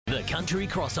Country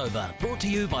Crossover, brought to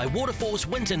you by Waterforce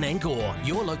Winton and Gore,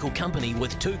 your local company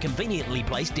with 2 conveniently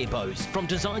placed depots. From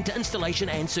design to installation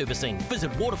and servicing,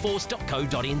 visit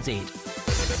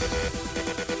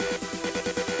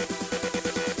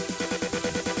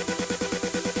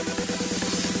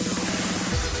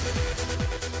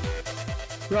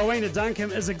Rowena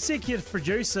Duncum is executive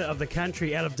producer of The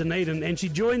Country out of Dunedin, and she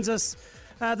joins us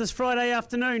this Friday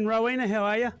afternoon. Rowena, how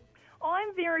are you?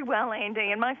 I'm very well, Andy,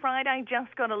 and my Friday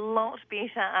just got a lot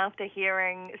better after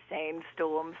hearing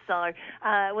Sandstorm. So,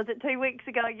 was it 2 weeks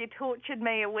ago you tortured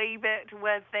me a wee bit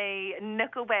with the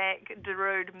Nickelback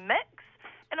Darude mix,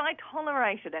 and I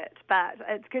tolerated it, but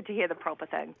it's good to hear the proper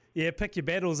thing. Yeah, pick your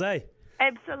battles, eh?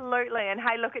 Absolutely, and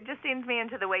hey, look, it just sends me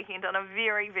into the weekend on a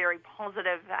very, very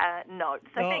positive note,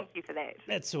 so thank you for that.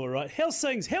 That's all right. How's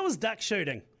things? How was duck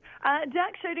shooting?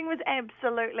 Duck shooting was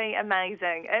absolutely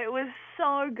amazing. It was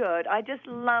so good. I just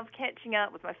love catching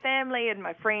up with my family and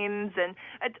my friends, and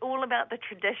it's all about the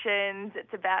traditions.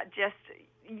 It's about just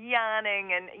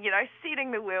yarning and, setting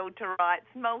the world to rights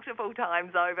multiple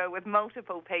times over with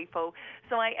multiple people.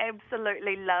 So I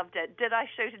absolutely loved it. Did I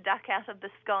shoot a duck out of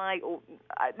the sky? Or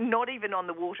not even on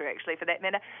the water, actually, for that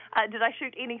matter. Did I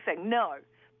shoot anything? No.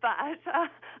 But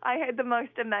I had the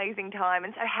most amazing time.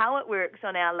 And so how it works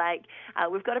on our lake,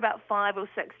 we've got about 5 or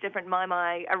 6 different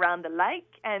mai around the lake.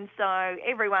 And so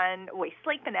we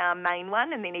sleep in our main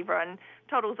one, and then everyone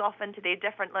toddles off into their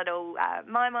different little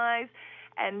mai.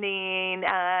 And then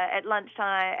at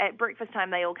lunchtime, at breakfast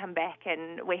time, they all come back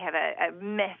and we have a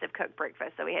massive cooked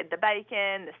breakfast. So we had the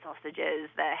bacon, the sausages,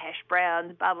 the hash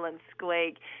browns, bubble and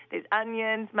squeak. There's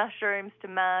onions, mushrooms,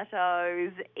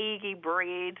 tomatoes, eggy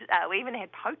bread. We even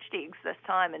had poached eggs this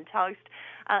time and toast.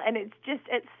 And it's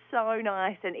so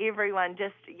nice, and everyone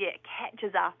just,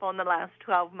 catches up on the last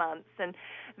 12 months. And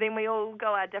then we all go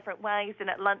our different ways, and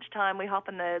at lunchtime we hop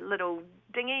in the little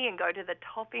dinghy and go to the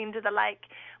top end of the lake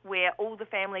where all the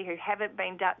family who haven't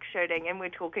been duck shooting, and we're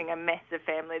talking a massive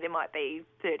family, there might be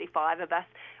 35 of us,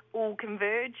 all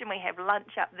converge, and we have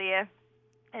lunch up there.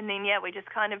 And then, we just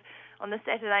kind of, on the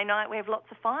Saturday night, we have lots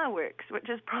of fireworks, which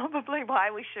is probably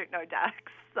why we shoot no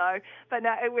ducks. So, but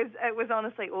no, it was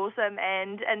honestly awesome.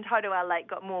 And in total, our lake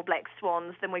got more black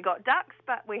swans than we got ducks,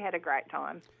 but we had a great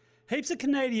time. Heaps of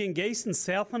Canadian geese in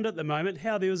Southland at the moment.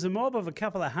 How there was a mob of a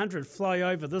couple of hundred fly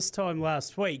over this time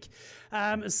last week.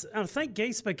 I think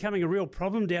geese are becoming a real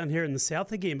problem down here in the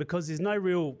south again because there's no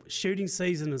real shooting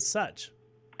season as such.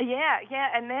 Yeah,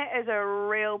 and that is a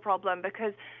real problem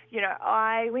because,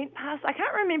 I went past, I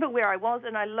can't remember where I was,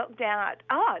 and I looked out.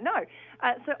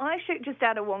 So I shoot just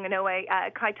out of Wanganui,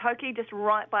 Kaitoki, just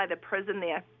right by the prison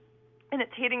there. And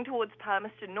it's heading towards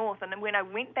Palmerston North. And when I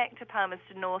went back to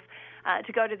Palmerston North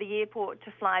to go to the airport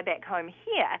to fly back home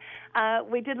here,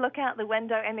 we did look out the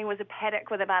window and there was a paddock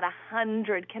with about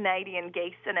 100 Canadian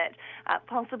geese in it,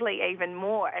 possibly even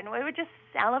more. And we were just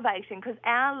salivating because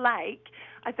our lake,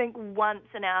 I think once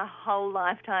in our whole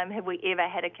lifetime have we ever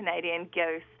had a Canadian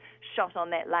goose shot on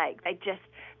that lake.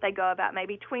 They go about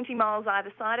maybe 20 miles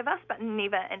either side of us, but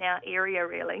never in our area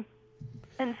really.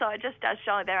 And so it just does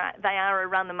show they are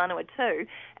around the Manawa too,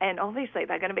 and obviously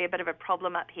they're going to be a bit of a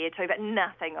problem up here too, but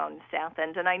nothing on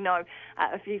Southland. And I know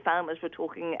a few farmers were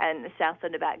talking in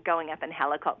Southland about going up in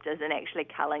helicopters and actually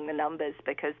culling the numbers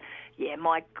because,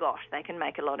 my gosh, they can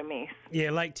make a lot of mess.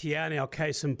 Yeah, Lake Tiana,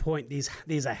 case in point,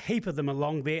 there's a heap of them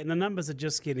along there, and the numbers are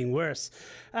just getting worse.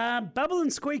 Bubble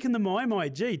and squeak in the mai.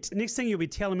 Gee, next thing you'll be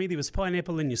telling me there was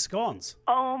pineapple in your scones.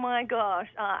 Oh my gosh,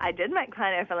 I did make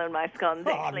pineapple in my scones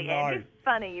actually. Oh, no. It's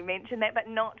funny you mentioned that, but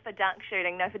not for duck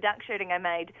shooting. No, for duck shooting I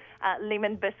made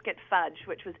lemon biscuit fudge,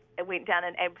 which went down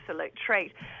an absolute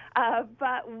treat.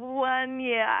 But one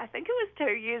year, I think it was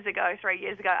 3 years ago,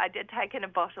 I did take in a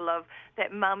bottle of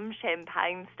that mum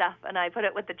champagne stuff, and I put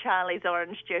it with the Charlie's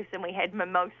orange juice, and we had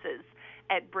mimosas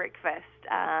at breakfast,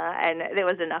 and there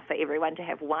was enough for everyone to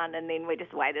have one, and then we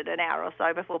just waited an hour or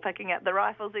so before picking up the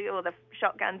rifles or the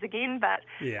shotguns again. But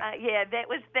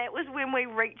that was when we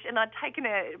reached, and I'd taken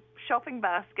a shopping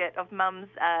basket of Mum's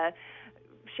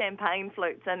champagne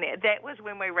flutes in there. That was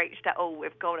when we reached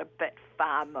we've gone a bit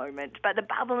far moment. But the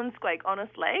bubble and squeak,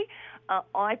 honestly,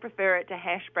 I prefer it to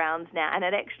hash browns now, and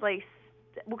it actually,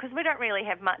 because we don't really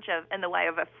have much in the way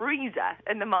of a freezer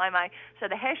in the mai. So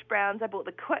the hash browns, I bought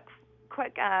the quick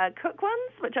cook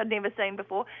ones, which I'd never seen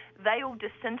before. They all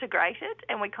disintegrated,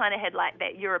 and we kind of had like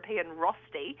that European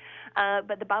rosti.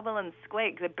 But the bubble and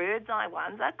squeak, the bird's eye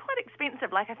ones, are quite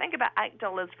expensive. Like I think about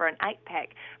 $8 for an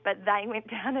 8-pack, but they went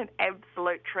down an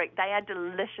absolute treat. They are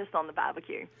delicious on the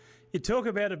barbecue. You talk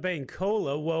about it being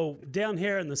cooler. Well, down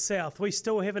here in the south, we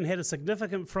still haven't had a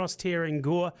significant frost here in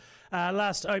Gore.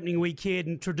 Last opening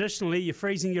weekend, traditionally, you're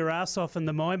freezing your ass off in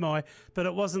the Mai, but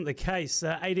it wasn't the case.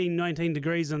 18, 19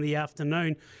 degrees in the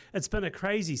afternoon. It's been a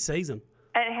crazy season.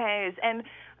 It has, and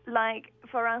like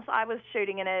for us, I was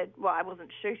shooting I wasn't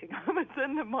shooting, I was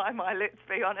in the Mai, let's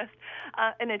be honest,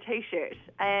 in a t-shirt,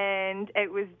 and it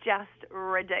was just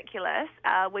ridiculous.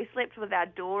 We slept with our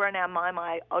door and our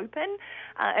Mai open,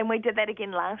 and we did that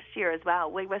again last year as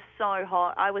well. We were so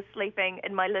hot. I was sleeping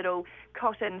in my little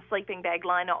cotton sleeping bag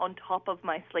liner on top of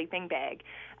my sleeping bag.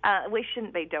 We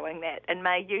shouldn't be doing that. In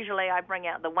May, usually I bring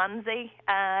out the onesie,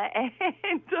 and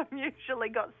I've usually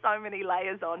got so many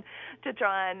layers on to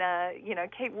try and,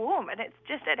 keep warm. And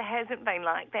it hasn't been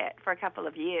like that for a couple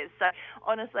of years. So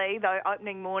honestly, though,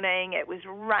 opening morning, it was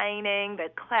raining. The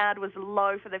cloud was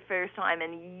low for the first time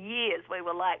in years. We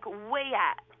were like, we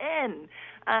are in.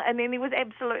 And then there was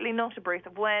absolutely not a breath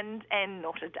of wind and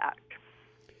not a duck.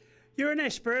 You're in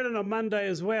Ashburton on Monday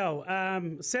as well.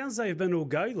 Sounds like you've been all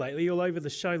go lately, all over the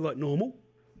show like normal.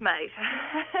 Mate,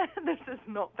 this has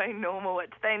not been normal.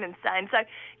 It's been insane. So,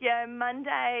 yeah,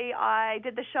 Monday I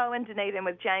did the show in Dunedin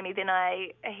with Jamie. Then I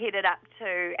headed up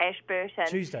to Ashburton.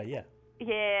 Tuesday, yeah.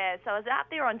 Yeah, so I was up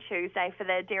there on Tuesday for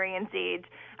the Dairy NZ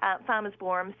Farmers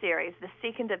Forum series, the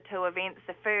second of two events.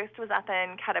 The first was up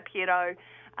in Karapiro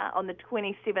on the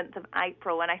 27th of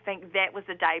April, and I think that was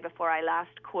the day before I last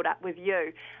caught up with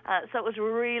you. So it was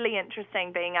really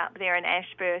interesting being up there in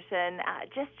Ashburton,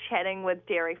 just chatting with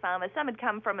dairy farmers. Some had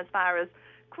come from as far as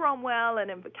Cromwell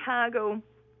and Invercargill,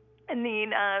 and then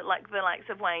the likes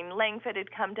of Wayne Langford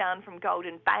had come down from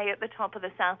Golden Bay at the top of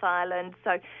the South Island.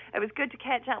 So it was good to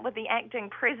catch up with the acting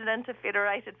president of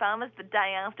Federated Farmers the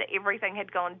day after everything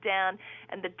had gone down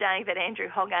and the day that Andrew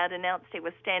Hoggard announced he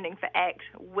was standing for ACT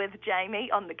with Jamie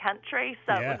on the country.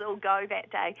 So It was all go that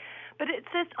day. But it's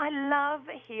just, I love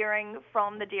hearing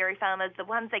from the dairy farmers, the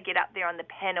ones that get up there on the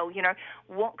panel,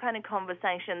 what kind of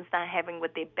conversations they're having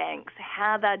with their banks,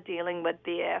 how they're dealing with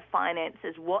their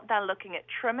finances, what they're looking at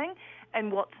trimming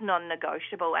and what's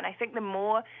non-negotiable. And I think the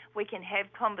more we can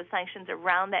have conversations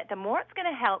around that, the more it's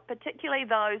going to help, particularly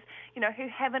those, who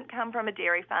haven't come from a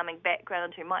dairy farming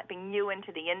background, who might be new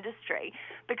into the industry,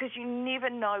 because you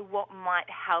never know what might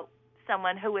help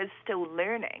someone who is still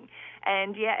learning.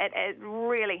 And it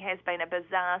really has been a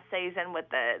bizarre season with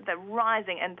the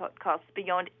rising input costs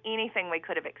beyond anything we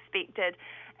could have expected.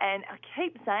 And I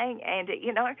keep saying, Andy,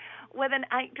 with an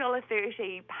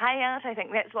 $8.30 payout, I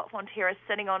think that's what Fonterra's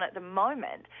sitting on at the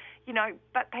moment,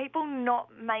 but people not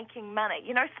making money.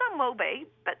 Some will be,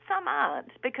 but some aren't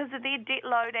because of their debt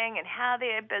loading and how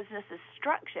their business is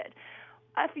structured.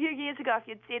 A few years ago, if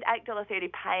you'd said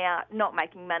 $8.30 payout, not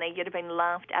making money, you'd have been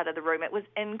laughed out of the room. It was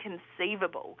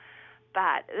inconceivable.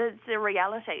 But it's a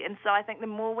reality. And so I think the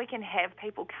more we can have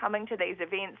people coming to these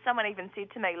events, someone even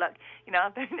said to me, look,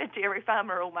 I've been a dairy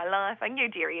farmer all my life. I knew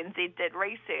Dairy NZ did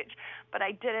research, but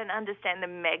I didn't understand the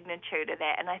magnitude of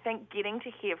that. And I think getting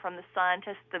to hear from the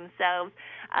scientists themselves,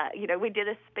 we did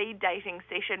a speed dating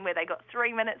session where they got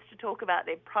 3 minutes to talk about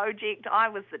their project. I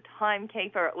was the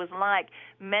timekeeper. It was like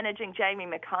managing Jamie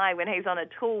Mackay when he's on a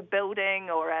tool building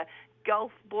or a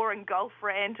boring golf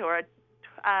rant or a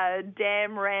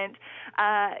dam rant,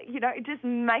 just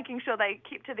making sure they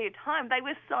kept to their time. They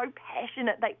were so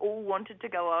passionate, they all wanted to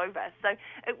go over. So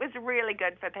it was really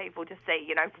good for people to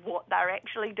see, what they're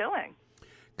actually doing.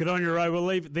 Good on you, Ro. We'll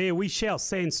leave it there. We shall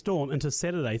sandstorm into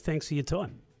Saturday. Thanks for your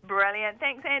time. Brilliant.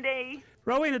 Thanks, Andy.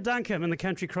 Rowena Duncum in the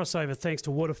Country Crossover, thanks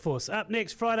to Waterforce. Up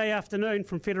next, Friday afternoon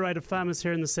from Federated Farmers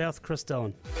here in the South, Chris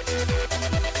Dillon.